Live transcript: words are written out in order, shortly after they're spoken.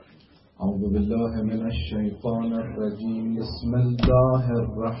أعوذ بالله من الشيطان الرجيم. بسم الله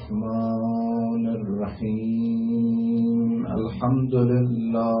الرحمن الرحيم. الحمد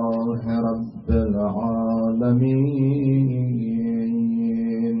لله رب العالمين،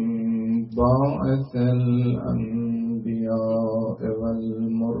 باعث الأنبياء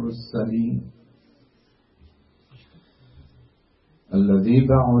والمرسلين، الذي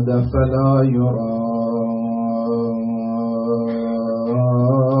بعد فلا يرى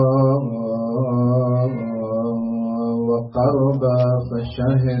وقرب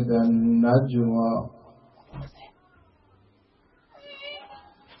فشهد النجوى.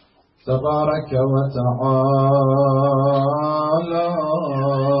 تبارك وتعالى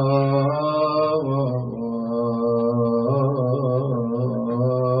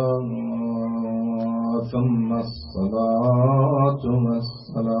ثم الصلاة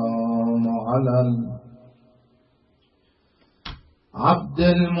والسلام على العبد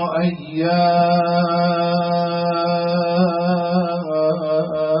المؤيد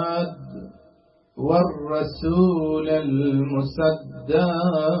والرسول المسدد،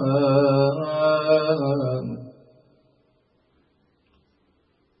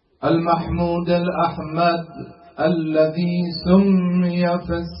 المحمود الأحمد، الذي سمي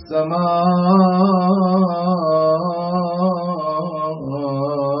في السماء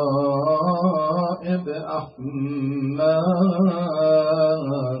بأحمد،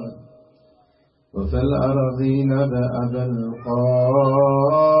 وفي الأرضين بأبي القاسم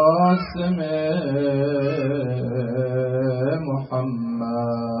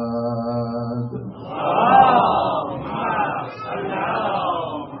محمد.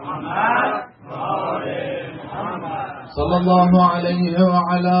 صلى الله عليه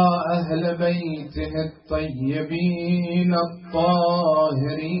وعلى أهل بيته الطيبين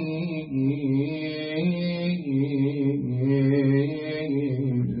الطاهرين،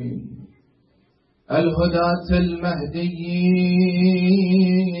 الهداة المهديين،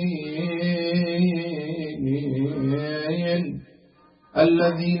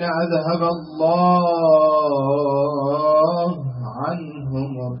 الذين أذهب الله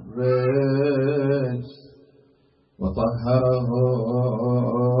عنهم الرجس وطهرهم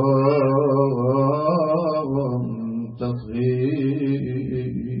تطهيرا.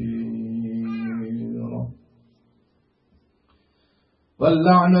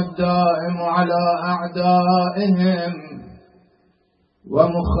 واللعن الدائم على أعدائهم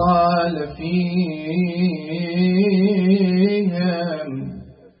ومخالفيهم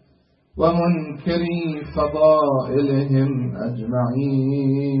ومنكري فضائلهم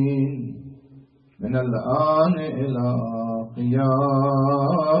أجمعين، من الآن إلى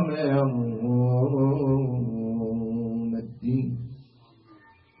قيام يوم الدين.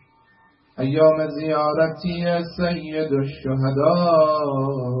 أيام زيارتي سيد الشهداء،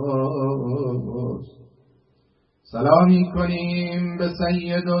 سلامی کنیم به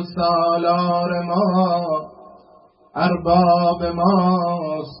سید و سالار ما، ارباب ما،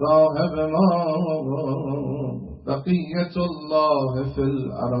 صاحب ما، بقیت الله فی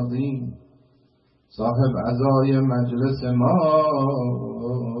الارضین، صاحب عزای مجلس ما،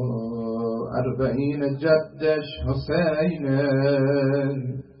 اربعین جدش حسین.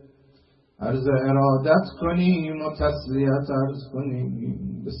 عرض ارادت کنیم و تسلیت عرض کنیم.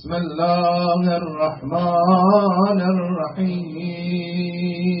 بسم الله الرحمن الرحیم.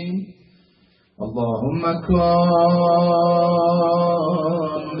 اللهم کن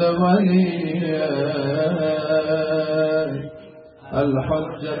لولیک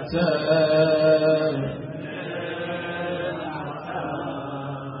الحجة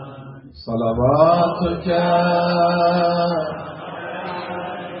صلواتك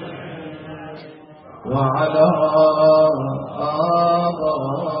وعلى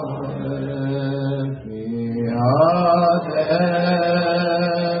آبائك في هذه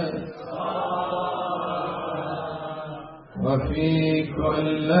وفي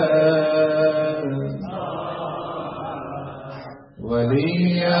كل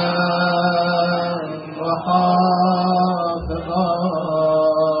وليا وحافظا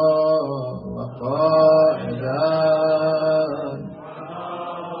وقائدا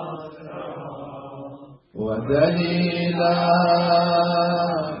ودليلا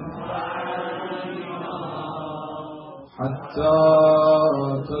حتى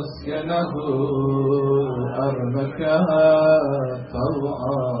تسكنه أرضك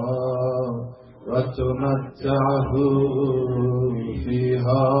طوعا وتمتعه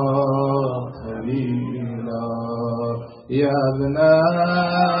فيها طويلا. يا ابن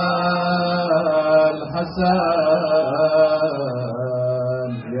الحسن،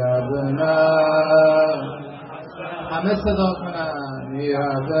 يا ابن همه صدا کنن، یا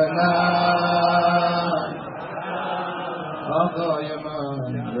ابنا آقای من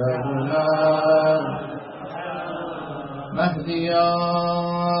یا ابنا مهدیا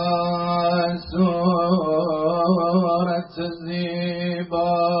صورت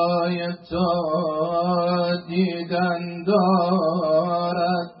زیبای تو دیدن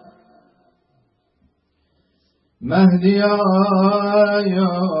دارد مهدیا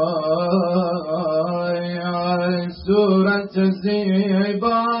صورت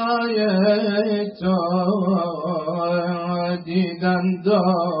زیبای تو دیدن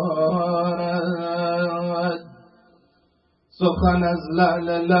دارد سخن از لعل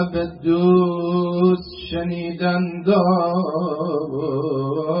لب دوست شنیدن دارد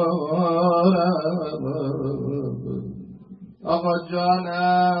آقا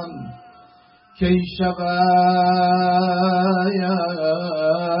جانم کی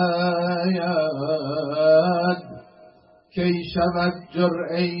شود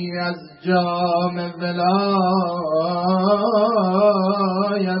جرعه‌ای از جام ولایت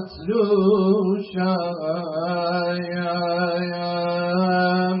نوشم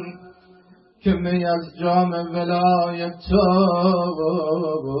که می از جام ولایت تو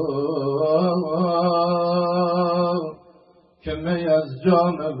که می از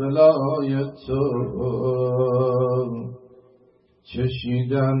جام ولایت تو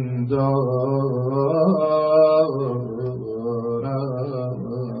چشیدن دارد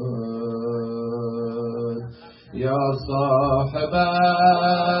یا صاحب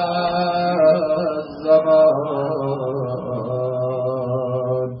الزمان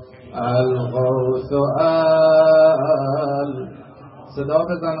الغوث صدا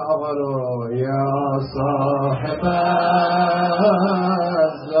بزن آقا رو یا صاحب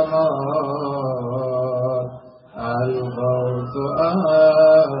الزمان الغوث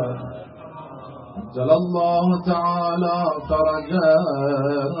جل الله تعالى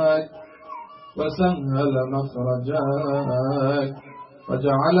فرجك وسهل مخرجك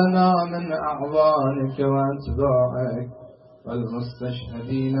وجعلنا من أعوانك وأتباعك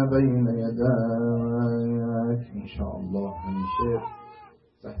والمستشهدين بين يديك إن شاء الله همیشه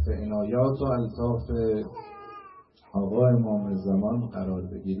تحت عنایات و الطاف آقا امام زمان قرار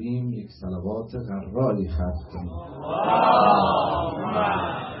بگیریم. یک صلوات غرالی ختم کنیم.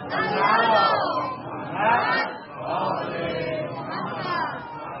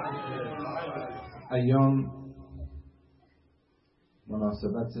 ایام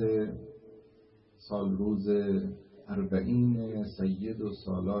مناسبت سال روز اربعین سید و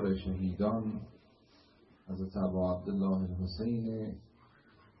سالار شهیدان حضرت ابا عبدالله الحسین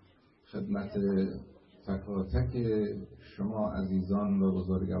خدمت تک شما عزیزان و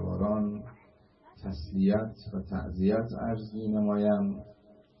بزرگواران تسلیت و تعزیت عرض می‌نمایم.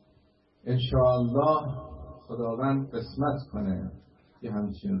 انشاءالله خداوند قسمت کنه که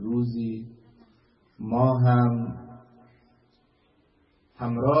همچین روزی ما هم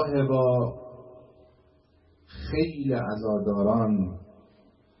همراه با خیلی عزاداران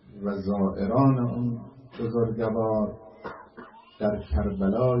و زائران اون بزرگوار در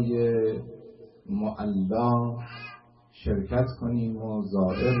کربلای معلا شرکت کنیم و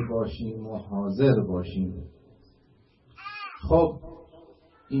زائر باشیم و حاضر باشیم. خب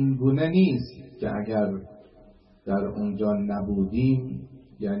این گونه نیست که اگر در اونجا نبودیم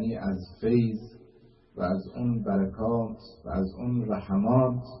یعنی از فیض و از اون برکات و از اون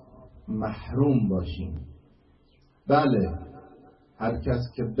رحمات محروم باشیم. بله، هر کس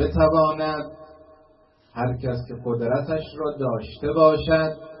که بتواند، هر کس که قدرتش را داشته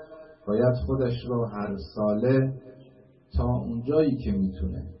باشد باید خودش را هر ساله تا اونجایی که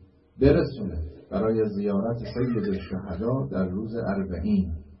میتونه برسونه برای زیارت سید الشهدا در روز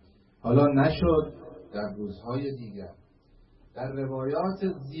اربعین. حالا نشد در روزهای دیگر. در روایات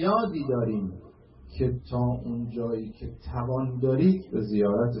زیادی داریم که تا اونجایی که توان دارید به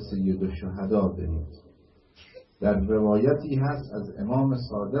زیارت سید الشهدا برید. در روایتی هست از امام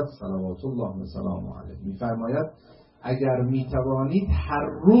صادق صلوات الله و سلامه علیه می‌فرماید اگر میتوانید هر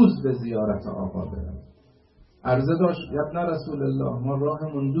روز به زیارت آقا برید. عرضه داشت ابن رسول الله ما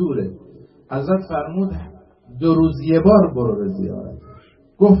راهمون دوره. حضرت فرمود 2 روز یه بار برو به زیارت.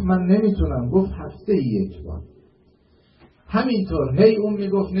 گفت من نمیتونم. گفت هفته یک بار. همینطور هی اون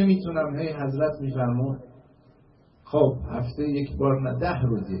میگفت نمیتونم، هی حضرت میفرمود خب هفته یک بار نه 10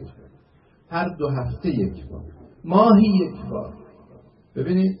 روز یک بار، هر 2 هفته یک بار، ماهی یک بار.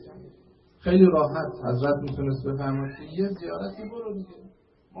 ببینید خیلی راحت حضرت میتونست بفرماید که یه زیارتی برو دیگه،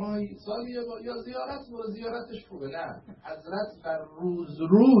 ماهی سالی یه بار، یا زیارت برو، زیارتش خوبه. نه، حضرت بر روز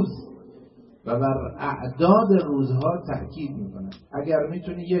و بر اعداد روزها تأکید میکنه. اگر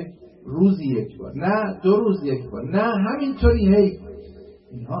میتونی یک روزی یک بار، نه 2 روز یک بار، نه همینطوری هی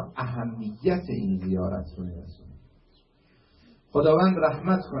اینها اهمیت این زیارت رو میرسونه. خداوند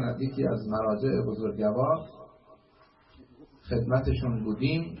رحمت کند، یکی از مراجع بزرگوار خدمتشون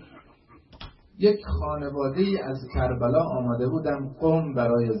بودیم، یک خانواده‌ای از کربلا آمده بودن قم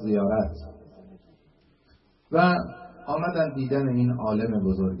برای زیارت و آمدن دیدن این عالم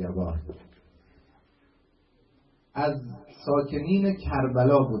بزرگوار. از ساکنین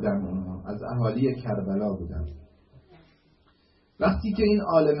کربلا بودن، اونها از اهالی کربلا بودن. وقتی که این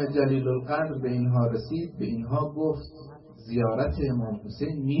عالم جلیل القدر به اینها رسید، به اینها گفت زیارت امام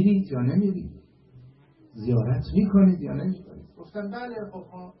حسین میرید یا نمیرید؟ زیارت میکنید یا نمیکنید؟ گفتن بله، خب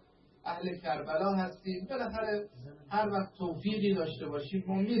ما اهل کربلا هستیم، بالاخره هر وقت توفیقی داشته باشیم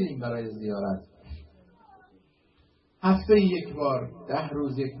ما میریم برای زیارت. هفته یک بار، 10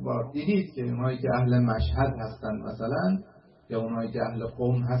 روز یک بار. دیدید که اونهایی که اهل مشهد هستن مثلا، یا اونهایی که اهل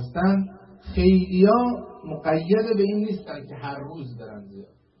قم هستن، خیلیا مقید به این نیستن که هر روز برن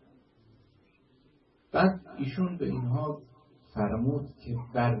زیارت. بعد ایشون به اینها فرمود که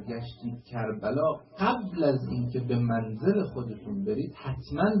برگشتید کربلا، قبل از اینکه به منزل خودتون برید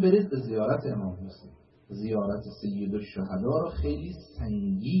حتما برید به زیارت امام حسین. زیارت سید الشهدا رو خیلی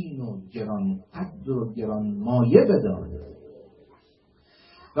سنگین و گران قدر و گران مایه بدانید.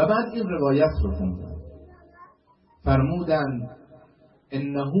 و بعد این روایت رو خوندن، فرمودن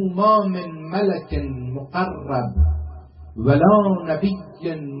انه ما من ملک مقرب ولا نبی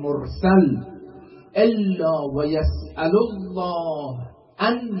مرسل الا و یسأل الله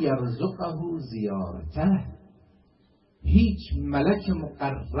ان یرزقه زیارته. هیچ ملک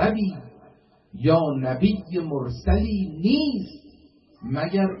مقربی یا نبی مرسلی نیست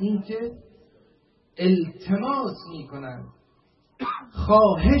مگر اینکه التماس میکند،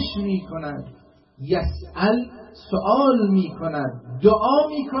 خواهش میکند، یسأل سوال میکند، دعا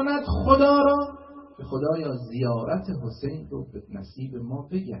میکند خدا را که خدایا زیارت حسین رو به نصیب ما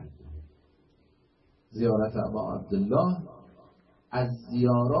بگرد. زیارت ابا عبدالله از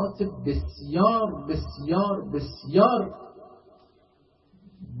زیارات بسیار بسیار بسیار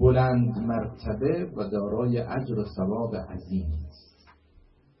بلند مرتبه و دارای اجر و ثواب عظیم است.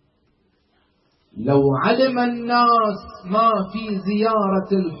 لو علم الناس ما فی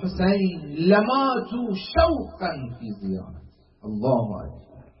زیارت الحسین لماتوا شوقا فی زیارت. الله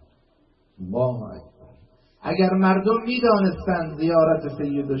اکبر، الله اکبر. اگر مردم میدانستند زیارت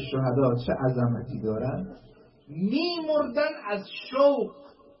سید الشهدا چه عظمتی دارد، میمردن از شوق.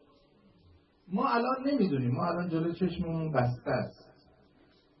 ما الان نمیدونیم، ما الان جلوی چشممون بسته است.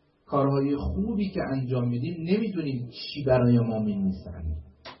 کارهای خوبی که انجام میدیم نمیدونیم چی برای ما می‌نویسند،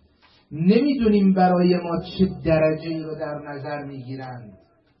 نمیدونیم برای ما چه درجه‌ای رو در نظر میگیرند.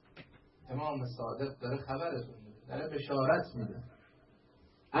 امام صادق داره خبرتون میده، داره بشارت میده.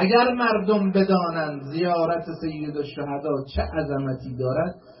 اگر مردم بدانند زیارت سید الشهدا چه عظمتی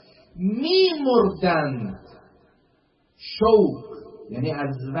دارد، میمردند شوق، یعنی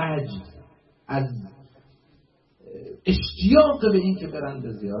از وجد، از اشتیاق به این که برند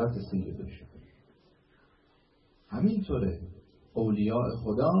به زیارت سید الشهدا. همینطوره اولیاء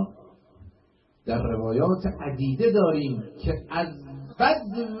خدا در روایات عدیده داریم که از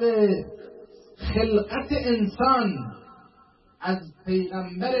بدو خلقت انسان، از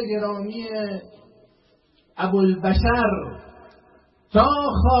پیغمبر گرامی ابوالبشر تا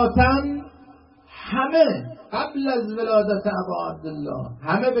خاتم، همه قبل از ولادت ابا عبدالله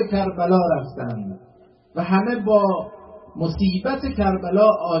همه به کربلا رفتند و همه با مصیبت کربلا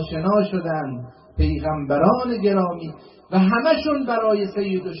آشنا شدند. پیغمبران گرامی و همشون برای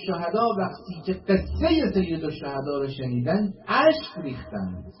سید الشهدا وقتی که قصه سید الشهدا رو شنیدن اشک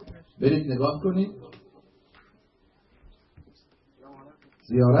ریختند. برید نگاه کنید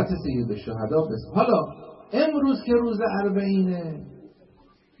زیارت سید الشهدا. حالا امروز که روز اربعینه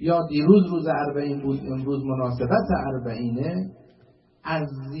یا دیروز روز اربعین بود، امروز مناسبت اربعینه، از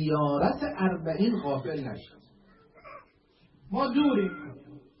زیارت اربعین غافل نشید. ما دوریم،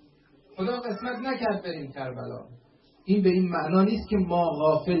 خدا قسمت نکرد بریم کربلا. این به این معنا نیست که ما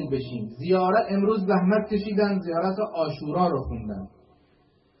غافل بشیم. زیارت امروز زحمت کشیدن، زیارت عاشورا رو خوندن،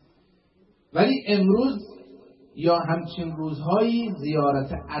 ولی امروز یا همچین روزهایی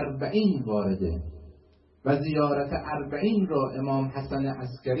زیارت اربعین وارده و زیارت اربعین را امام حسن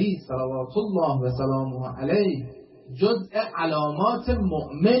عسکری صلوات الله و سلامه علیه جزء علامات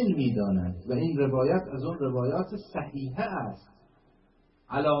مؤمن می‌داند و این روایت از اون روایات صحیحه است.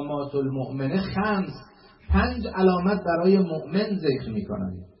 علامات المؤمنه 5 علامت برای مؤمن ذکر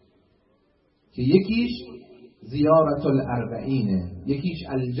می‌کنند که یکیش زیارت الاربعینه، یکیش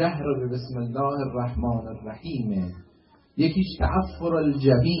الجهر بسم الله الرحمن الرحیم، یکیش تعفر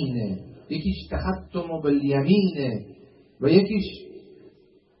الجبینه، یکیش تختم بالیمینه و یکیش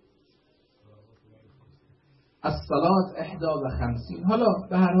الصلاة 51. حالا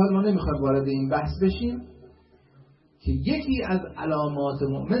به هر حال ما نمیخوایم وارد این بحث بشیم که یکی از علامات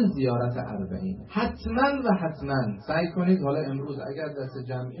مؤمن زیارت اربعین. حتما و حتما سعی کنید، حالا امروز اگر دست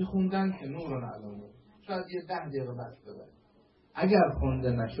جمعی خوندن که نور علامه، شاید یه 10 دقیقه بس ببرید. اگر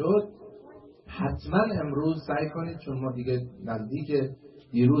خونده نشد حتما امروز سعی کنید، چون ما دیگه نزدیک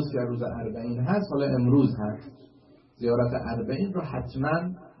دیروز که روز اربعین هست، حالا امروز هست، زیارت اربعین رو حتما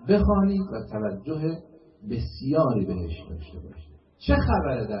بخوانید و توجه بسیاری بهش داشته باشید. چه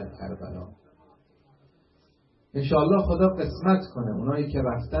خبره در کربلا؟ انشاءالله خدا قسمت کنه اونایی که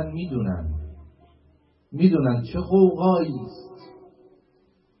رفتن میدونن چه غوغایی است،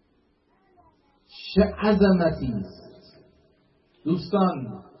 چه عظمتی است.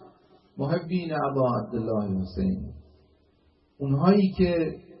 دوستان محبین ابا عبدالله حسین، اونهایی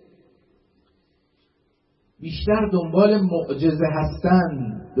که بیشتر دنبال معجزه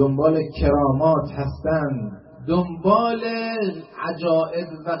هستن، دنبال کرامات هستن، دنبال عجائب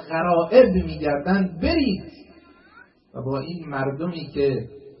و غرائب میگردن، برید و با این مردمی که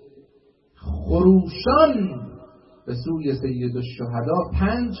خروشان به سوی سید الشهدا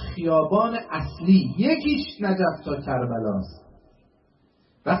 5 خیابان اصلی، یکیش نجف تا کربلاست.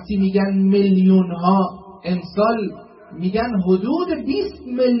 وقتی میگن میلیون ها، امسال میگن حدود 20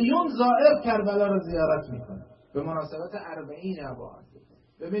 میلیون زائر کربلا رو زیارت میکنه به مناسبت اربعین ابعاد.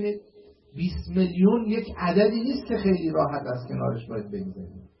 ببینید 20 میلیون یک عددی نیست که خیلی راحت از کنارش باید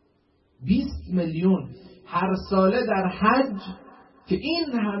بگذاریم. 20 میلیون هر ساله در حج که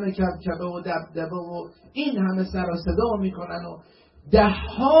این همه کبکبه و دبدبه و این همه سر و صدا میکنن و 10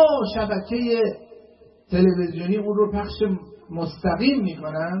 شبکه تلویزیونی اون رو پخش مستقیم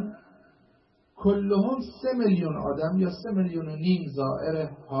میکنن، کلهم 3 میلیون آدم یا 3.5 میلیون زائر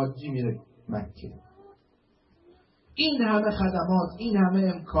حاجی میره مکه. این همه خدمات، این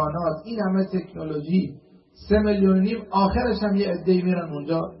همه امکانات، این همه تکنولوژی، 3.5 میلیون، آخرش هم یه عده‌ای میرن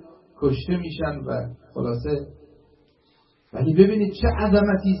اونجا کشته میشن و خلاصه. ولی ببینید چه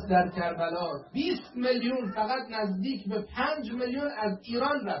عظمتی است در کربلا. 20 میلیون فقط نزدیک به 5 میلیون از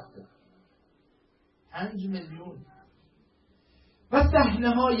ایران رفته. 5 میلیون. و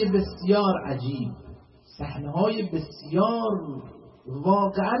صحنه‌های بسیار عجیب، صحنه‌های بسیار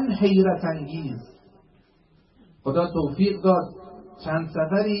واقعا حیرت انگیز. خدا توفیق داد چند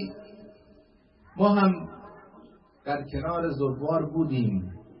سفری ما هم در کنار زوار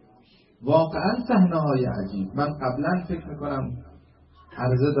بودیم، واقعا صحنه‌های عجیب. من قبلا فکر میکنم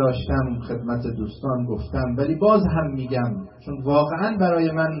عرضه داشتم خدمت دوستان گفتم، ولی باز هم میگم چون واقعا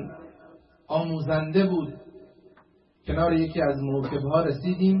برای من آموزنده بود. کنار یکی از موکب‌ها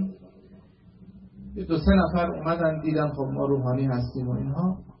رسیدیم، 2-3 نفر اومدن دیدن خب ما روحانی هستیم و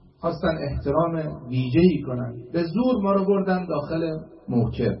اینها، خواستن احترام ویژه‌ای کنن، به زور ما رو بردن داخل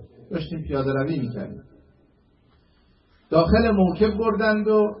موکب. داشتیم پیاده روی میکردیم، داخل موکب بردند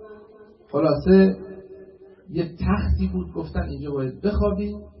و خلاصه یه تختی بود، گفتن اینجا باید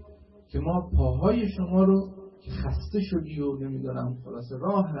بخوابی که ما پاهای شما رو که خسته شدی و نمیدونم خلاصه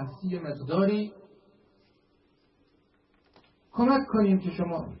راه رفتی یه مقداری کمک کنیم که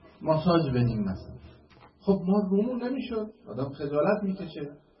شما ماساژ بدیم مثلا. خب ما رومون نمیشد، آدم خجالت میکشه.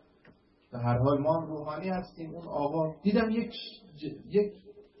 به هر حال ما روحانی هستیم. اون آقا دیدم یک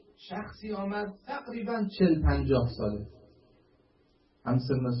شخصی آمد تقریبا 40-50 ساله،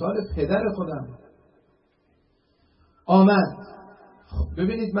 همسن سال پدر خودم آمد. خب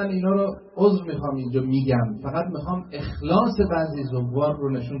ببینید من اینا رو عذر میخوام اینجا میگم، فقط میخوام اخلاص بعضی زوار رو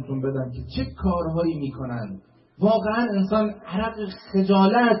نشونتون بدم که چه کارهایی میکنن. واقعا انسان عرق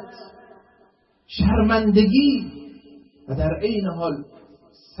خجالت، شرمندگی و در عین حال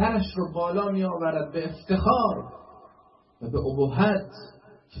سرش رو بالا می آورد به افتخار و به ابهت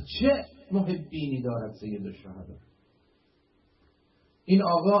که چه محبینی دارد سید الشهدا. این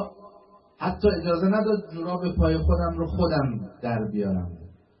آقا حتی اجازه نداد جوراب پای خودم رو خودم در بیارم،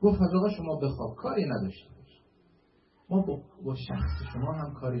 گفت آقا شما بخواب، کاری نداشته باش، ما با شخص شما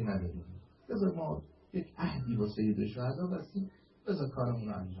هم کاری نداریم، بذار ما یک عهدی با سید الشهدا بستیم، بذار کارمون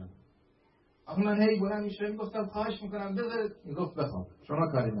رو انجام. آخه من هی بلند میشم گفتم خواهش میکنم بذار، میگفت بخواب شما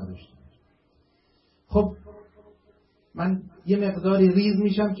کاری نداشته باش. خب من یه مقداری ریز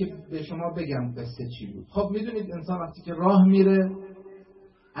میشم که به شما بگم قصه چی بود. خب میدونید انسان وقتی که راه میره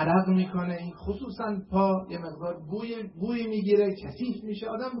عرق میکنه، این خصوصا پا یه مقدار بوی میگیره، کثیف میشه،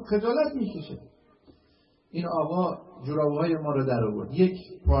 آدم خجالت میکشه. این آقا جورابهای ما رو در آورد، یک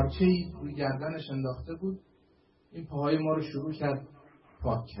پارچه‌ای روی گردنش انداخته بود، این پاهای ما رو شروع کرد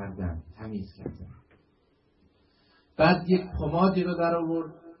پاک کردن، تمیز کردن. بعد یک پمادی رو در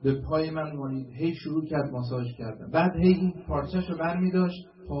آورد به پای من مالید، هی شروع کرد ماساژ کردن. بعد هی این پارچه‌شو برمی داشت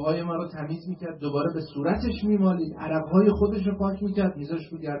پاهای ما رو تمیز میکرد، دوباره به صورتش میمالید، عرقهای خودش رو پاک میکرد،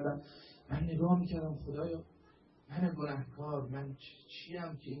 میذاشت رو گردن. من نگاه میکردم خدایا من گناهکار، من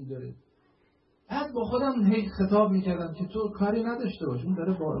چیم که این داره. بعد با خودم هی خطاب میکردم که تو کاری نداشته باش، اون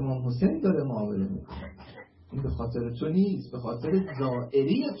داره با امام حسین داره معامله میکنه، این به خاطر تو نیست، به خاطر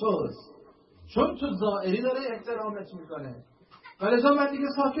زائری توست، چون تو زائری داره احترامت میکنه. ولی من دیگه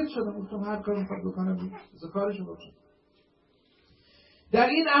ساکت شدم، گفتم هر کاری میخواد بکنه کارشو بکنه. در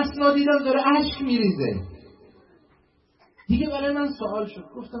این اثنا دیدم داره اشک میریزه. دیگه برای من سوال شد،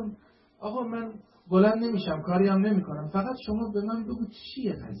 گفتم آقا من بلند نمیشم، کاری هم نمیکنم، فقط شما به من بگو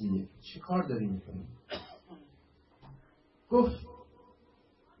چیه قضیه، چی کار داری میکنی؟ گفت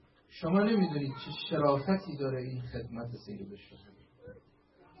شما نمیدونید چه شرافتی داره این خدمت سید الشهدا،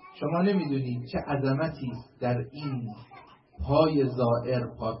 شما نمیدونید چه عظمتی در این پای زائر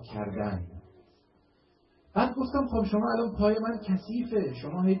پاک کردن. بعد گفتم خب شما الان پای من کثیفه،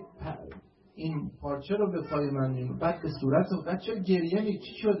 شما این پارچه رو به پای من میگید، بعد به صورت و بعد چه گریه می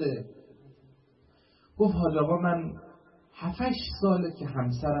چی شده؟ گفت حاج آقا من 7-8 ساله که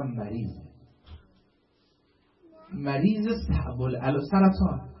همسرم مریض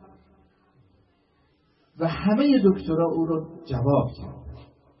سرطان و همه دکترها او رو جواب کرد.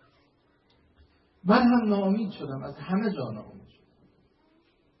 من هم ناامید شدم، از همه جا ناامید شدم،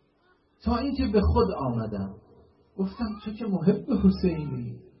 تا اینکه به خود آمدم. گفتم تو که محب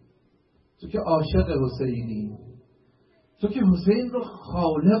حسینی، تو که عاشق حسینی، تو که حسین رو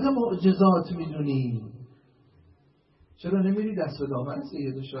خالق معجزات میدونی، چرا نمیری دست به دامن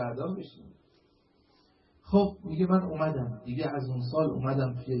سید الشهدا بشی؟ خب میگه من اومدم دیگه، از اون سال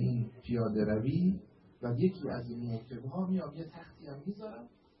اومدم توی این پیاده روی و یکی از این موکب‌ها میام یه تختی هم میذارم،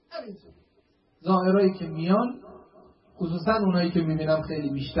 همینطور زائرایی که میان، خصوصا اونایی که میبینم خیلی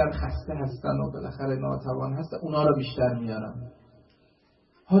بیشتر خسته هستن و بالاخره ناتوان هستن، اونا رو بیشتر میارم.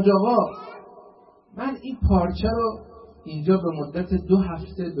 حاج آقا من این پارچه رو اینجا به مدت 2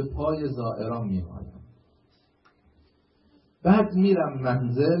 هفته به پای زائران میمالم، بعد میرم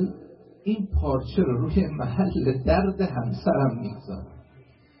منزل این پارچه رو روی محل درد همسرم میگذارم.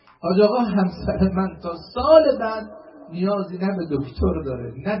 حاج آقا همسر من تا سال بعد نیازی نه به دکتر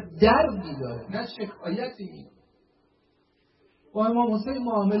داره، نه دردی داره، نه شکایتی، با امام حسین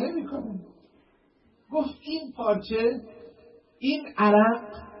معامله میکنه. گفت این پارچه، این عرق،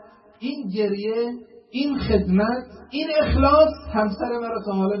 این گریه، این خدمت، این اخلاص همسر من رو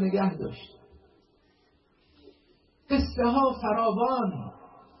تا حالا نگه داشت. قصه ها فراوان.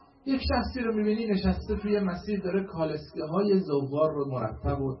 یک شخصی رو میبینی نشسته توی مسیر داره کالسکه های زوار رو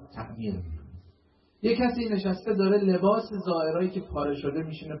مرتب و تعمیر میکنه. یک کسی نشسته داره لباس زائرایی که پاره شده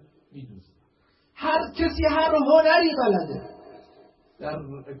میشینه میدوزه. هر کسی هر هنری بلده. در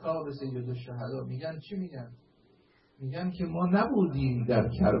رکاب سید الشهدا میگن چی میگن؟ میگن که ما نبودیم در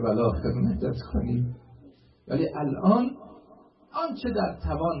کربلا خدمتت کنیم، ولی الان آنچه در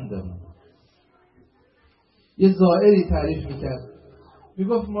توان داریم. یه زائری تعریف میکرد،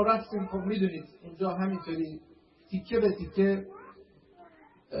 میگفت ما رفتیم، خب میدونید اونجا همینطوری تیکه به تیکه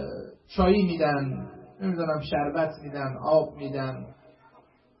چایی میدن، نمیدونم شربت میدن، آب میدن،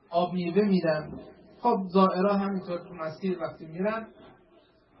 آب میوه میدن. خب زائرها همینطور تو مسیر وقتی میرن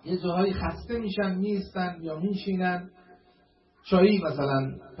یه جاهایی خسته میشن، میستن یا میشینن، چایی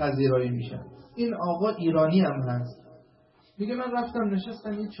مثلا پذیرایی میشن. این آقا ایرانی هم هست، میگه من رفتم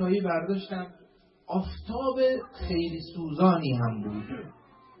نشستم یه چایی برداشتم، آفتاب خیلی سوزانی هم بود.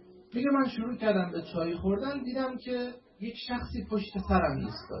 میگه من شروع کردم به چای خوردن، دیدم که یک شخصی پشت سرم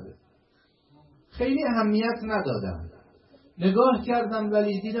ایستاده، خیلی اهمیت ندادم، نگاه کردم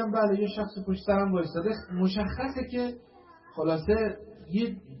ولی دیدم بله یه شخص پشت سرم وایساده، مشخصه که خلاصه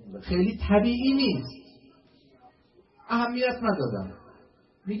یه خیلی طبیعی نیست، اهمیت ندادم.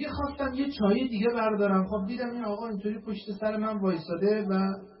 میگه خواستم یه چای دیگه بردارم، خب دیدم این آقا اینطوری پشت سر من وایساده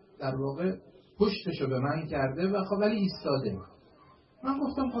و در واقع پشتشو به من کرده و خب ولی ایستاده. من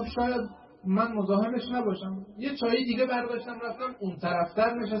گفتم خب شاید من مزاحمش نباشم، یه چای دیگه برداشتم رفتم اون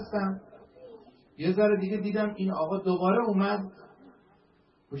طرفتر نشستم. یه ذره دیگه دیدم این آقا دوباره اومد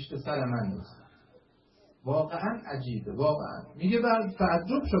پشت سر من نیست. واقعا عجیبه، واقعا. میگه بعد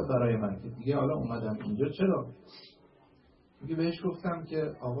تعجب شد برای من که دیگه حالا اومدم اینجا چرا. میگه بهش گفتم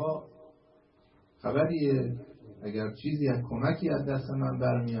که آقا خبریه، اگر چیزی از کمکی از دست من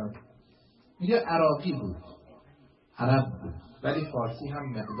برمیاد. میگه عراقی بود، عرب بود، ولی فارسی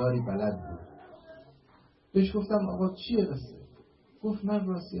هم مقداری بلد بود. بهش گفتم آقا چیه قصه؟ گفت من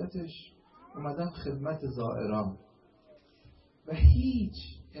راستیتش اومدم خدمت زائران و هیچ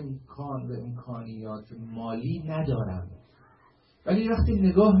امکان و امکانیات مالی ندارم، ولی وقتی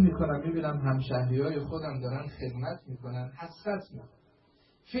نگاه میکنم میبینم همشهریای خودم دارن خدمت میکنن، حسرت میکنم.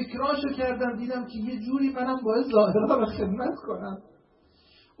 فکراشو کردم، دیدم که یه جوری منم باید زائرها رو خدمت کنم.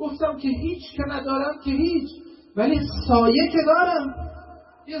 گفتم که هیچ که ندارم که هیچ، ولی سایه که دارم.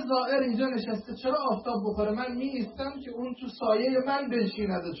 یه زائر اینجا نشسته، چرا آفتاب بخوره من می ایستم که اون تو سایه من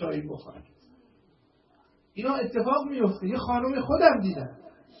بنشیند و چایی بخوره. اینا اتفاق میفته. یه خانم خودم دیدم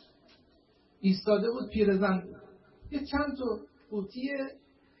ایستاده بود، پیرزن، یه چند تا قوطی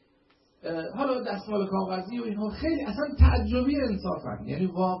حالا دستمال کاغذی و اینها، خیلی اصلا تعجبی انصافا. یعنی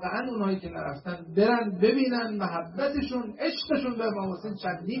واقعا اونایی که نرفتن برن ببینن، محبتشون، عشقشون به امام حسین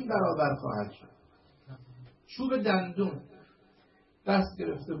چندین برابر خواهد شد. چوب دندون دست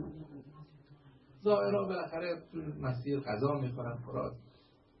گرفته بود. زائرها بالاخره تو مسیر غذا میخورن، خوراک.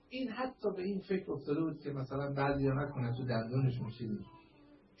 این حتی به این فکر افتاده بود که مثلا بعضیا نکنه تو دندونشون چیزی.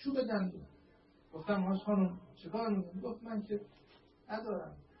 چوب دندون. گفتم هاش خانم چیکار می‌کنی؟ گفت من که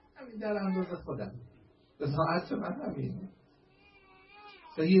ندارم، همین در اندازه خودم. به ساعت من همین.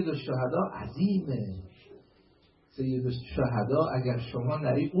 سید الشهدا عظیمه. سید الشهدا اگر شما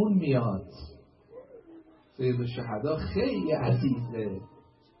نری اون میاد. سید الشهدا خیلی عزیزه.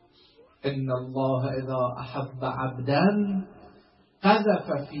 ان الله اذا احب عبدا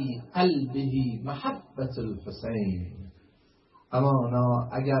قذف فی قلبه محبت الحسین. امانا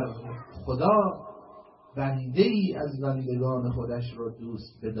اگر خدا بنده ای از بندگان خودش را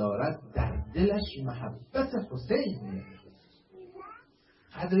دوست بدارد، در دلش محبت حسین میاد.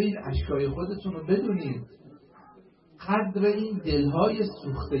 قدر این اشکای خودتون رو بدونید، قدر این دلهای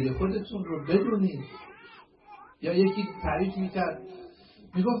سوخته خودتون رو بدونید. یا یکی تعریف میکرد،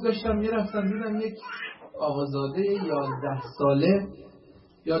 میگفت داشتم میرفتم دیدم یک آقازاده 11 ساله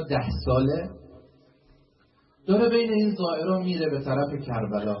یا 10 ساله داره بین این زائرها میره به طرف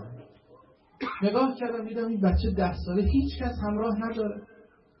کربلا. نگاه کردم دیدم این بچه 10 ساله هیچ کس همراه نداره.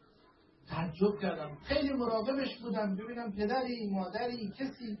 تعجب کردم، خیلی مراقبش بودم ببینم پدری، مادری،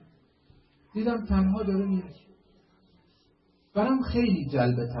 کسی. دیدم تنها داره میره. برام خیلی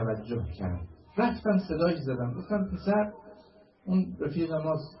جلب توجه کرد. رفتم صداش زدم، گفتم پسر، اون رفیق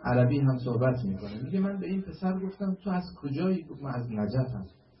ما عربی هم صحبت میکنه، میگه من به این پسر گفتم تو از کجایی؟ گفت من از نجفم.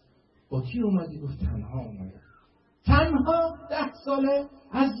 با کی اومدی؟ گفت تنها اومدم. تنها 10 ساله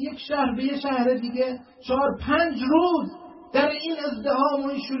از یک شهر به یه شهر دیگه 4-5 روز در این ازدحام و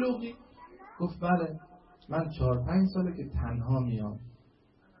این شلوغی. گفت بله من 4-5 ساله که تنها میام،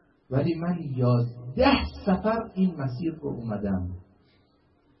 ولی من 11 سفر این مسیر رو اومدم.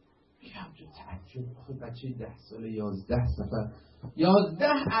 همچون تعجب، آخه بچه 10 ساله 11 سفر، 11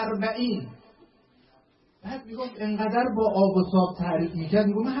 اربعین. بعد میگم انقدر با آب و تاب تعریف میکرد،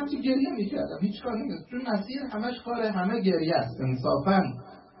 میگم من همچی گریه میکردم، هیچ کار نمیدونم. چون مسیر همش کاره، همه گریه است انصافا،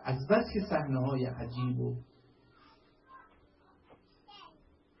 از بس که صحنه های عجیب. و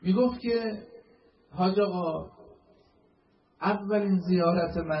میگفت که حاج آقا اولین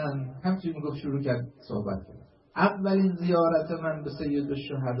زیارت من، همچی میگفت شروع کرد صحبت کرد، اولین زیارت من به سید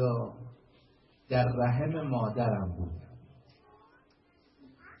الشهدا در رحم مادرم بود.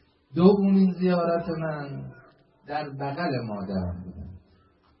 دومین زیارت من در بغل مادرم بودم.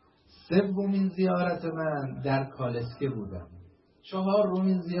 سومین زیارت من در کالسکه بودم.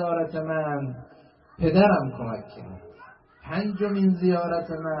 4مین زیارت من پدرم کمک کرد. 5مین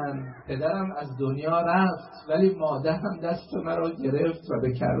زیارت من پدرم از دنیا رفت، ولی مادرم دست مرا گرفت و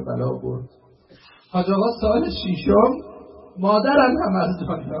به کربلا برد. حاج آقا سال 6م مادرم هم از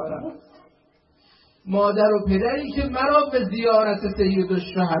دنیا رفت. مادر و پدری که مرا به زیارت سید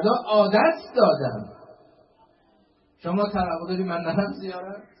الشهدا عادت دادن. شما توقع داری من نرم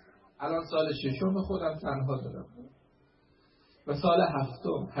زیارت؟ الان سال 6م خودم تنها دارم و سال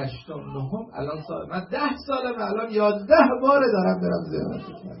 7م 8م 9م الان سال من 10 سالم، الان 11 باره دارم برم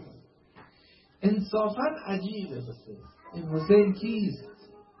زیارت کنم. انصافا عجیبه. بسید این حسین کیست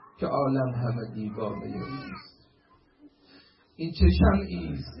که عالم همه دیوانه اوست؟ این چه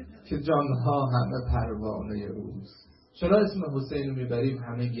شمعیست که جانها همه پروانه اوست؟ چرا اسم حسین رو میبریم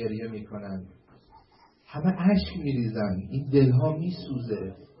همه گریه میکنن، همه اشک میریزن، این دلها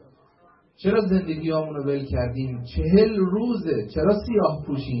میسوزه؟ چرا زندگی همونو ول کردیم؟ 40 روزه. چرا سیاه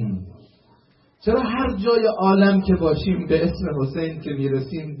پوشیم؟ چرا هر جای عالم که باشیم به اسم حسین که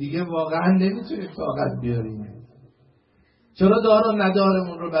میرسیم دیگه واقعا نمیتونیم طاقت بیاریم؟ چرا دار و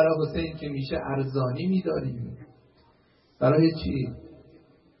ندارمون رو برای حسین که میشه ارزانی میداریم؟ برای چی؟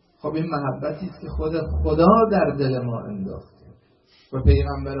 خب این محبتی است که خدا در دل ما انداخته و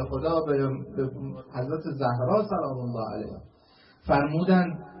پیغمبر خدا به حضرت زهرا سلام الله علیها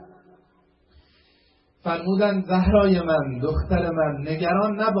فرمودن زهرای من، دختر من،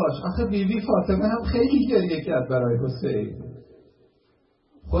 نگران نباش. آخه بیبی فاطمه هم خیلی گریه کرد برای حسین،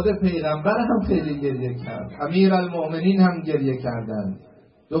 خود پیغمبر هم خیلی گریه کرد، امیرالمؤمنین هم گریه کردند.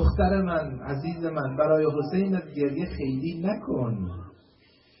 دختر من، عزیز من، برای حسین گریه خیلی نکن.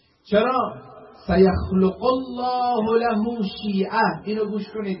 چرا؟ سیخلق الله له شیعه. اینو گوش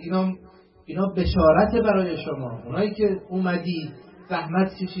کنید، اینا بشارت برای شما، اونایی که اومدید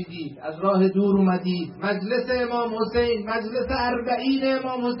زحمت کشیدید، از راه دور اومدید، مجلس امام حسین، مجلس اربعین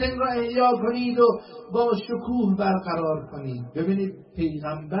امام حسین را احیا کنید و با شکوه برقرار کنید. ببینید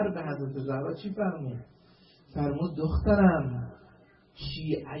پیغمبر به حضرت زهرا چی فرمود؟ فرمود دخترم،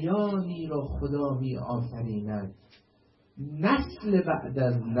 شیعیانی را خدا می آفریند، نسل بعد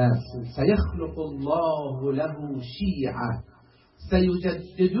از نسل. سیخلق الله له شیعه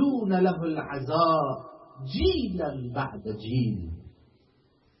سیجددون له العزاء جیلا بعد جیل.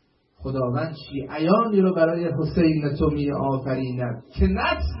 خداوند شیعیانی رو برای حسین تو می آفریند که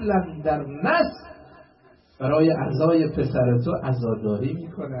نسلا در نسل برای عزای پسر تو عزاداری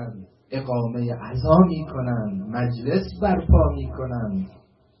می کنند، اقامه عزا می کنند، مجلس برپا می کنند.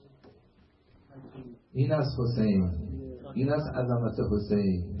 این از حسین، این از عظمت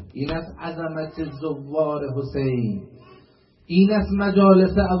حسین، این از عظمت زوار حسین، این از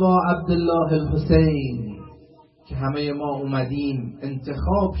مجالس ابا عبدالله الحسین که همه ما اومدیم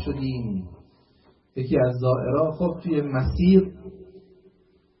انتخاب شدیم. یکی از زائرها خب توی مسیر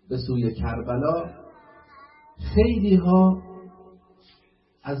به سوی کربلا خیلی ها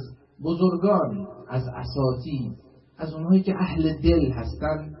از بزرگان، از اساطیر، از اونهایی که اهل دل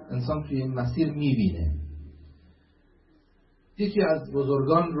هستن انسان توی این مسیر میبینه. یکی از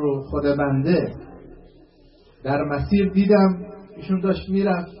بزرگان رو خود بنده در مسیر دیدم، ایشون داشت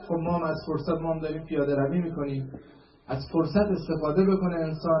میرفت. خب ما هم از فرصت، ما هم داریم پیاده روی میکنیم، از فرصت استفاده بکنه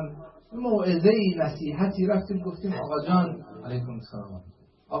انسان. موعظه‌ای، نصیحتی رفتیم گفتیم آقا جان، علیکم السلام،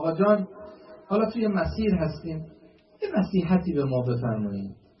 آقا جان حالا توی مسیر هستیم، یه نصیحتی به ما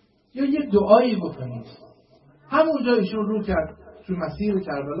بفرمایید یا یه دعایی بکنید. همونجا ایشون رو کرد توی مسیر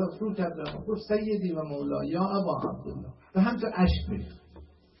کربلا، رو کرد گفت سیدی و مولا یا ابا عبدالله، و همچنین اشک می‌ریخت.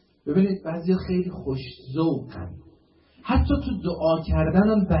 ببینید بعضی خیلی خوش ذوقن، حتی تو دعا کردن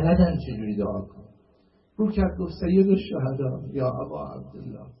هم بلدن چجوری دعا کن. رو کرد گفت سید الشهدا یا ابا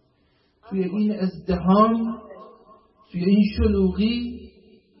عبدالله، توی این ازدحام، توی این شلوغی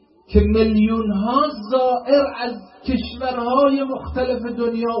که میلیون ها زائر از کشورهای مختلف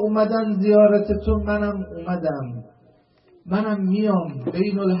دنیا اومدن زیارت تو، منم اومدم، منم میام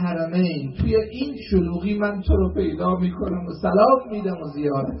بین الحرمین، توی این شلوغی من تو رو پیدا میکنم و سلام میدم و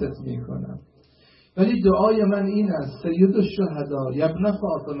زیارتت میکنم. ولی دعای من این است سید الشهدا یا ابن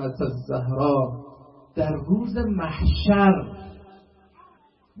فاطمه الزهرا، در روز محشر،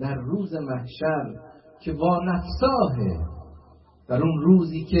 در روز محشر که وا نفساه، در اون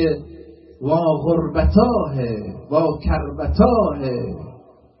روزی که وا غربتاه وا کربتاه،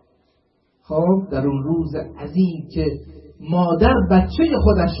 خب در اون روز عظیم که مادر بچه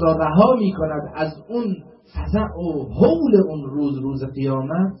خودش را رها می کند از اون فزع و هول اون روز، روز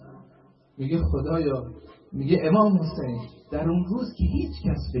قیامت، میگه خدایا، میگه امام حسین در اون روز که هیچ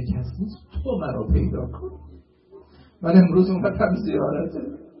کس به کس نیست، تو مرا پیدا کن. من امروز اومدم زیارته،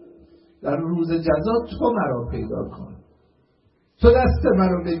 در روز جزا تو مرا پیدا کن، تو دست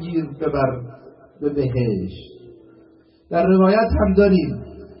مرا بگیر ببر به بهشت. در روایت هم داریم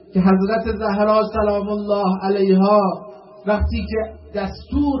که حضرت زهرا سلام الله علیها وقتی که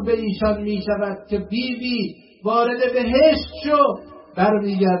دستور به ایشان می شود که بیبی وارد بهشت شو،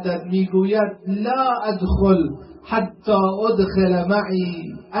 برمیگردد میگوید لا ادخل حتی ادخل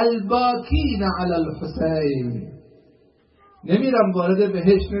معی الباکین علی الحسین، نمیرم وارد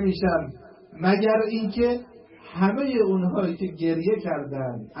بهشت نمیشم مگر اینکه همه اونهایی که گریه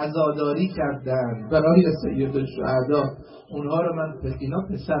کردن، عزاداری کردن برای سید الشهدا، اونها رو من، اینا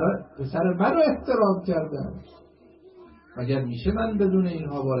پسر من رو احترام کردن، مگر میشه من بدون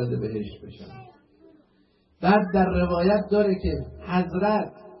اینها وارد بهشت بشم؟ بعد در روایت داره که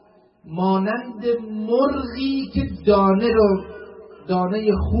حضرت مانند مرغی که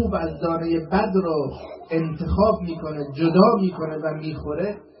دانه خوب از دانه بد رو انتخاب میکنه، جدا میکنه و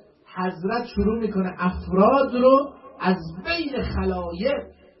میخوره، حضرت شروع میکنه افراد رو از بین خلایق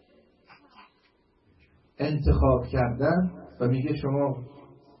انتخاب کردن و میگه شما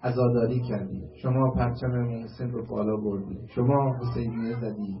عزاداری کردی، شما پرچم محسن رو بالا بردی، شما حسینیه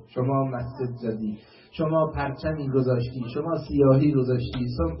زدی، شما مسجد زدی، شما پرچمی گذاشتی، شما سیاهی گذاشتی،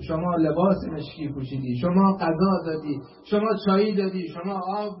 شما لباس مشکی پوشیدی، شما غذا دادی، شما چایی دادی، شما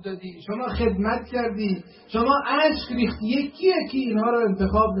آب دادی، شما خدمت کردی، شما اشک ریختی. یکی یکی اینها رو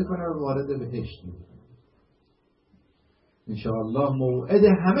انتخاب میکنه و وارد بهشت میکنه. انشاءالله موعد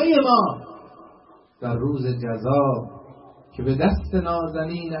همه ما در روز جزا که به دست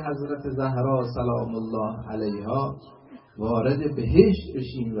نازنین حضرت زهرا سلام الله علیها وارد بهشت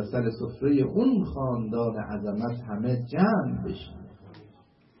بشیم و سر سفره اون خاندان عظمت همه جمع بشیم.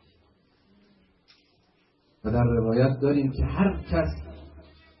 و در روایت داریم که هر کس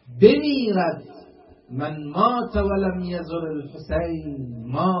بمیرد من مات ولم یزر الحسین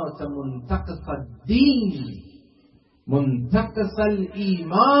مات منتقص الدین منتقص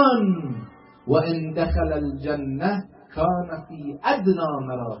الایمان و ان دخل الجنه کان فی ادنا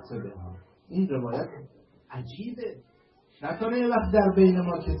مراتبها. این روایت عجیبه. نکنه یه وقت در بین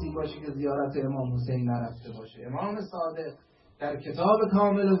ما کسی باشه که زیارت امام حسین نرفته باشه. امام صادق در کتاب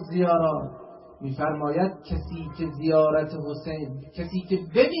کامل الزیارات می‌فرماید کسی که زیارت حسین، کسی که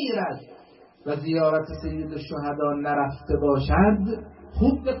بمیرد و زیارت سید الشهدا نرفته باشد،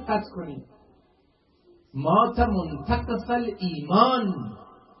 خوب دقت کنید، مات منتقص الایمان،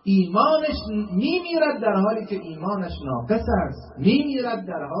 ایمانش میمیرد در حالی که ایمانش ناقص است، میمیرد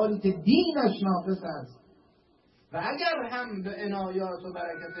در حالی که دینش ناقص است. و اگر هم به عنایات و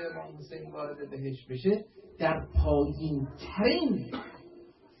برکت امام حسین وارد بهشت بشه، در پایین ترین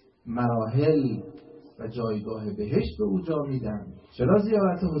مراحل و جایگاه بهشت به او جا میدن. چرا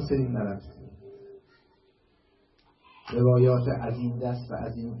زیارت حسین نرفت؟ روایات از این دست و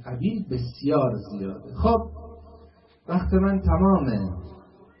از این قبیل بسیار زیاده. خب وقت من تمامه.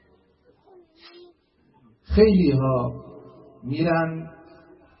 خیلی ها میرن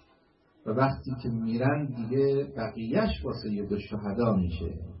و وقتی که میرن دیگه بقیهش با سید الشهدا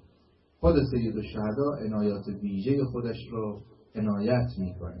میشه. خود سید الشهدا عنایات ویژه خودش رو عنایت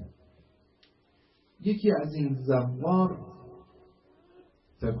میکنه. یکی از این زوار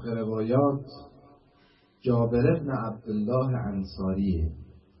طبق روایات جابر ابن عبدالله انصاریه.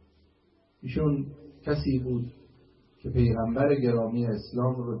 ایشون کسی بود که پیغمبر گرامی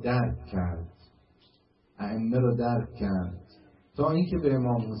اسلام رو درک کرد، ائمه رو درک کرد، تا اینکه به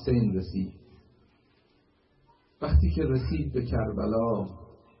امام حسین رسید. وقتی که رسید به کربلا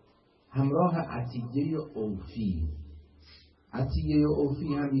همراه عطیه اوفی، عطیه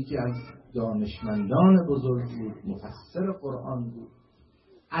اوفی هم یکی از دانشمندان بزرگ بود، مفسر قرآن بود.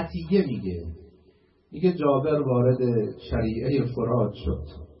 عطیه میگه جابر وارد شریعه فرات شد،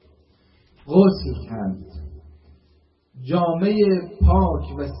 غسل کرد، جامه پاک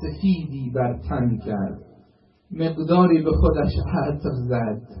و سفیدی بر تن کرد، مقداری به خودش عطر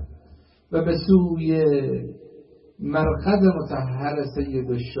زد و به سوی مرقد مطهر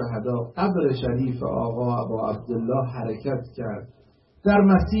سید الشهدا قبر شریف آقا ابا عبدالله حرکت کرد. در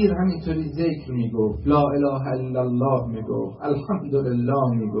مسیر همینطوری ذکر میگفت، لا اله الا الله میگفت،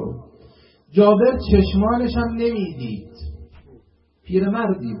 الحمدلله میگفت. جابر چشمانش هم نمیدید،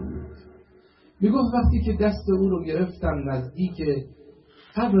 پیرمردی بود. میگفت وقتی که دست او رو گرفتم نزدیک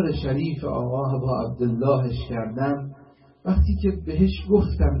قبر شریف آقا ابا عبداللهش کردم، وقتی که بهش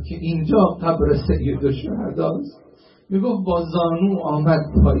گفتم که اینجا قبر سید الشهداست، میگفت با زانو آمد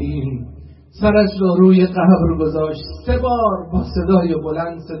پایین، سرش رو روی قبر گذاشت، 3 بار با صدای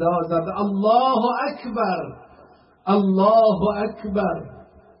بلند صدا زد الله اکبر الله اکبر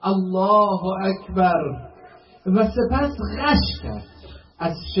الله اکبر و سپس غش کرد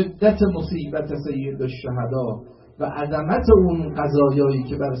از شدت مصیبت سید الشهدا و عظمت اون قضایایی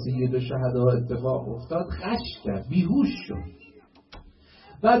که بر سید الشهدا اتفاق افتاد. غش کرد، بیهوش شد.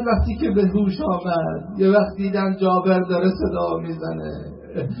 بعد وقتی که به هوش آمد، یه وقت دیدن جابر داره صدا میزنه،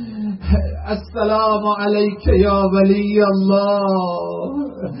 السلام علیک یا ولی الله،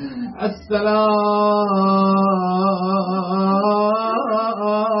 السلام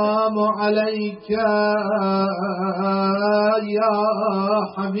علیک یا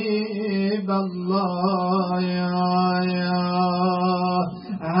حبیب الله،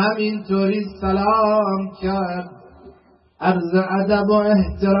 همینطوری سلام کرد، عرض ادب و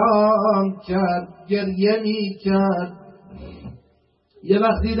احترام کرد، گریه می کرد. یه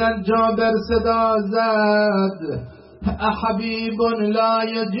وقت دیدن جابر صدا زد، احبیب لا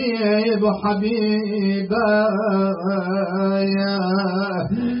یجیب حبیبا،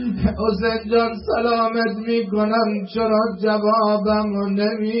 حسین جان سلامت می کنم، چرا جوابمو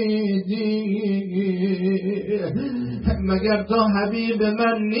نمیدی؟ مگر تو حبیب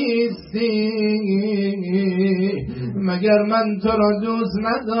من نیستی؟ مگر من تو را دوست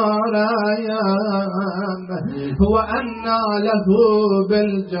ندارم؟ و انا له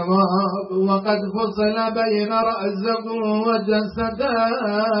بالجواب و قد فصل بین رأسه و جسده.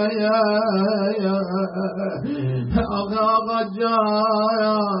 آقا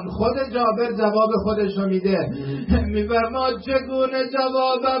جان، خود جابر جواب خودشو میده، میفرما چگونه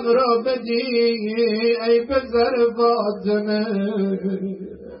جوابم رو بدی ای پسر فاطمه،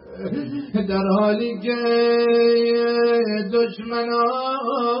 در حالی که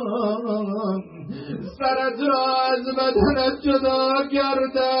دشمنان سرت را از بدنت جدا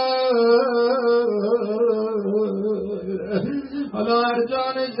کردن. حالا هر جا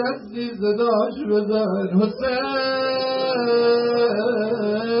نشستی صداش بزن حسین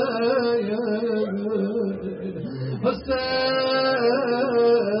حسین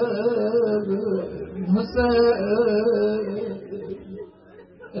حسین.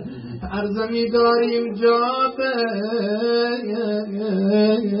 عرضمی داریم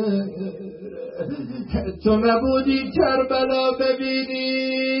تو نبودی کربلا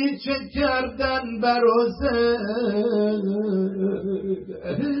ببینی چه کردن بر حسین.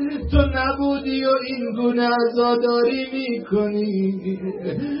 تو نبودی و این گونه عزاداری میکنی.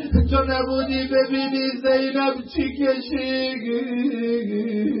 تو نبودی ببینی زینب چی کشید.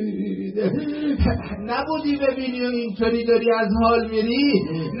 نبودی ببینی و اینطوری داری از حال میری.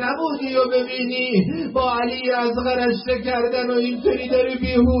 نبودی و ببینی با علی اصغرش کردن و اینطوری داری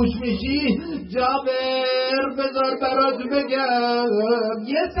بیهوش میشی. جابر بذار برات بگم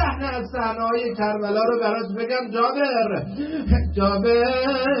یه صحنه از صحنه‌های کربلا رو برات بگم. جابر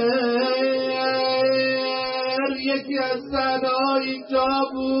یکی از صحنه‌ها اینجا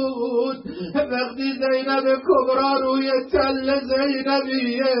بود وقتی زینب کبرا روی تل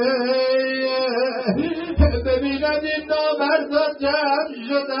زینبیه ببیند این نامردان جمع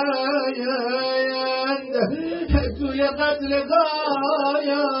شدند توی قتلگاه.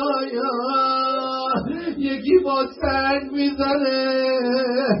 یکی با سنگ میزنه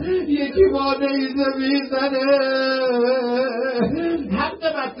یکی با نیزه میزنه. حق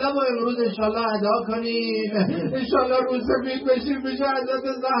مطلب رو امروز انشالله ادا کنیم. انشالله روز سفید بشیم بشه حضرت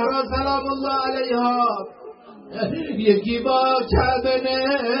زهرا سلام الله علیها. یکی با کبنه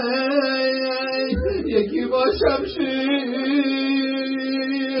یکی با شمشیر.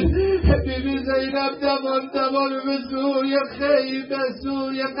 بیبی زینب دوان به سوی خیمه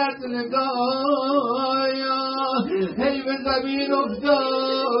سوی قتلگاه هی به زمین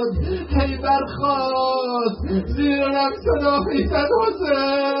افتاد هی برخاست زیر رفت صدا میزد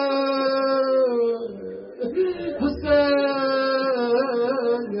حسین.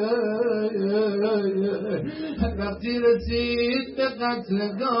 وقتی رسید به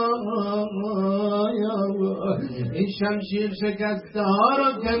قتلگاه این شمشیر شکسته ها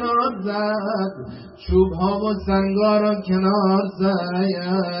را کنار زد چوب ها و سنگا را کنار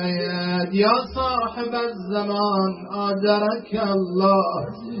زد. یا صاحب الزمان آجرک الله.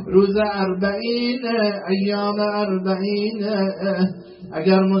 روز اربعین ایام اربعین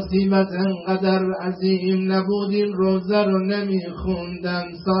اگر مصیبت انقدر عظیم نبود این روزه رو نمیخوندم.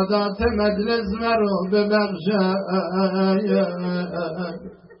 سادات مجلس مرو ببخشد.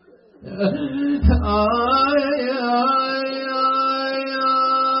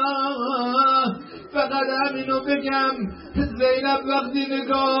 فقط همینو بگم زینب وقتی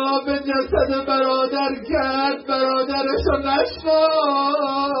نگاه به جسد برادر کرد برادرشو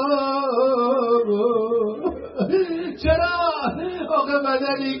نشناخت. چرا؟ آقا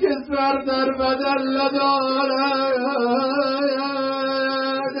بدنی که سر در بدن ندارد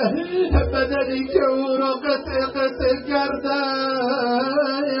بدنی که او را قطع کردند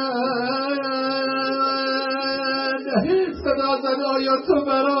صدا زد آیا تو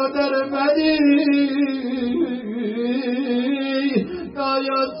برادر منی؟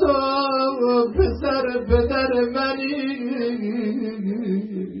 آیا تو پدر منی؟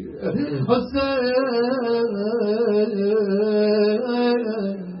 حسین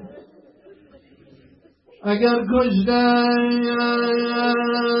اگر کشتن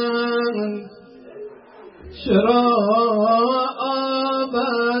چرا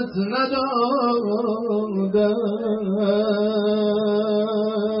آبت ندادن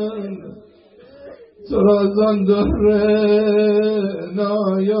تو را زان دهره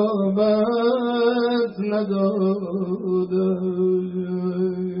نایابت ندادن.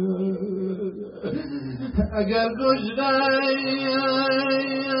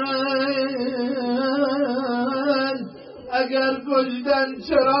 اگر کشتن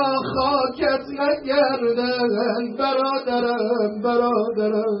چرا خاکت نگردن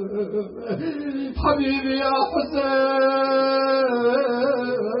برادرم حبیبی یا حسین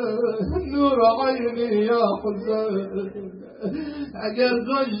نور عینی یا حسین. اگر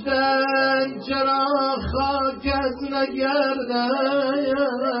کشتن چرا خاکت نگردن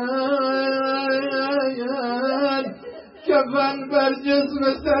کفن بر جسم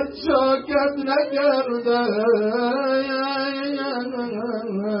سجاکت نگردن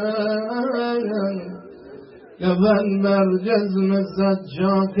کفن بر جسم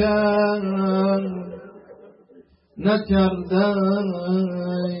سجاکت نکردن.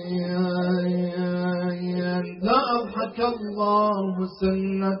 لا أضحك الله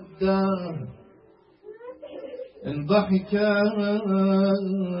سن الدهر إن ضحكت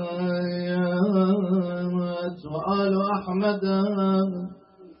وآل أحمد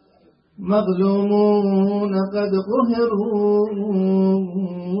مظلومون قد قهروا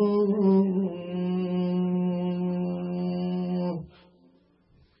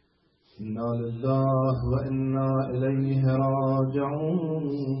إنا لله وإنا إليه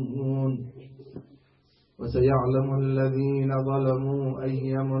راجعون وسيعلم الذين ظلموا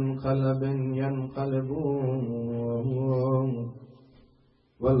أي منقلب ينقلبون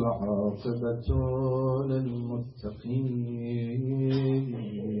والعاقبة للمتقين.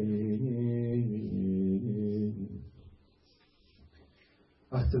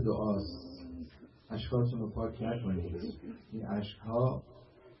 وقت دعاست، اشکاتون رو پاک نکنید. این اشکها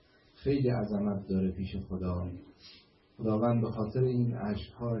خیلی عظمت داره پیش خدا. خداوند به خاطر این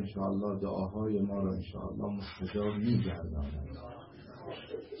اشکها انشاءالله دعاهای ما رو انشاءالله مستجاب می‌گرداند.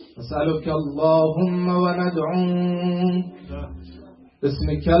 نسألك اللهم وندعوك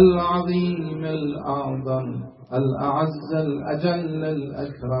باسمك العظيم الأعظم الأعز الأجل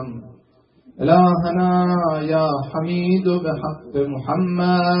الأكرم إلهنا يا حميد بحق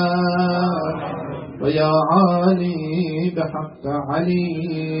محمد ويا عالي بحق علي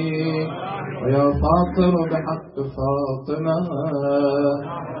ويا فاطر بحق فاطمة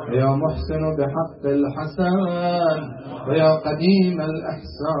ويا محسن بحق الحسن ويا قديم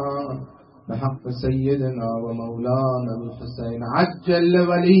الإحسان بحق سيدنا ومولانا الحسين عجل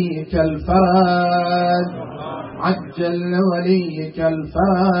لوليك الفرج عجل لوليك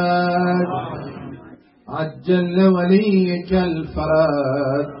الفرج عجل لوليك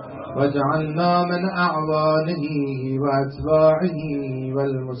الفرج واجعلنا من أعوانه وأتباعه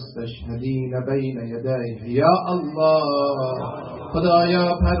والمستشهدين بين يديه. يا الله خدایا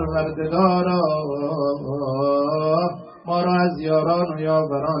پروردگارا ما را از یاران و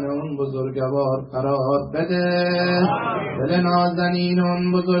یاوران اون بزرگوار قرار بده. دل نازنین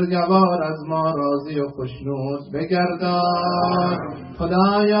اون بزرگوار از ما راضی و خوشنود بگردان.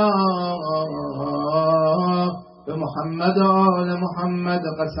 خدایا به محمد و آل محمد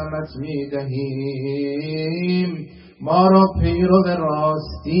قسمت میدهیم ما را پیرو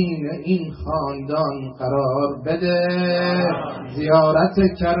راستین این خاندان قرار بده. زیارت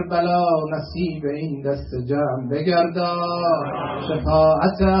کربلا نصیب این دست جمع بگردان.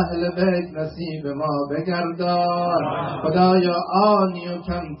 شفاعت اهل بیت نصیب ما بگردان. خدایا آنی و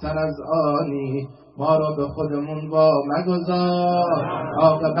کمتر از آنی ما را به خودمون وا مگذار.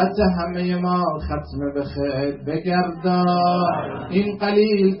 عاقبت همه ما ختم به خیر بگردان. این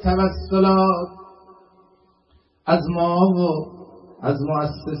قلیل توسلات از ما و از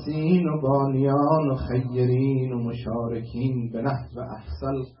مؤسسین و بانیان و خیرین و مشارکین به نحو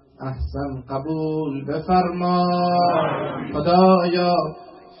احسن قبول بفرما. خدایا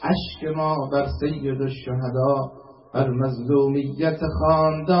اشک ما بر سید الشهدا، بر مظلومیت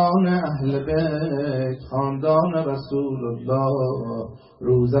خاندان اهل بیت، خاندان رسول الله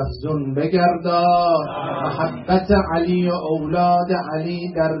روز افزون بگردان. محبت علی و اولاد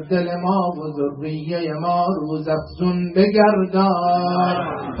علی در دل ما و ذریه ما روز افزون بگردان.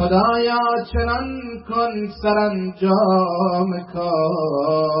 خدایا چنان کن سرانجام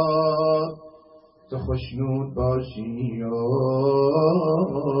کار تو خوشنود باشی و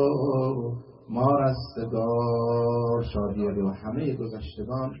ما رستگار. شادی رو همه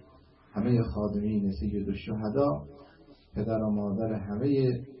گذشتگان، همه خادمین سید الشهدا، پدر و مادر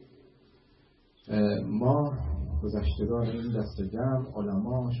همه ما گذشتگان این دست جمع،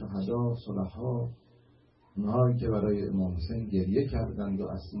 علما، شهدا، صلحا، اونهایی که برای امام حسین گریه کردند و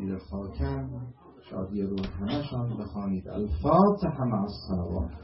اسیر خاکند، شادی رو همشان بخوانید. الفاتحه مع الصلوات.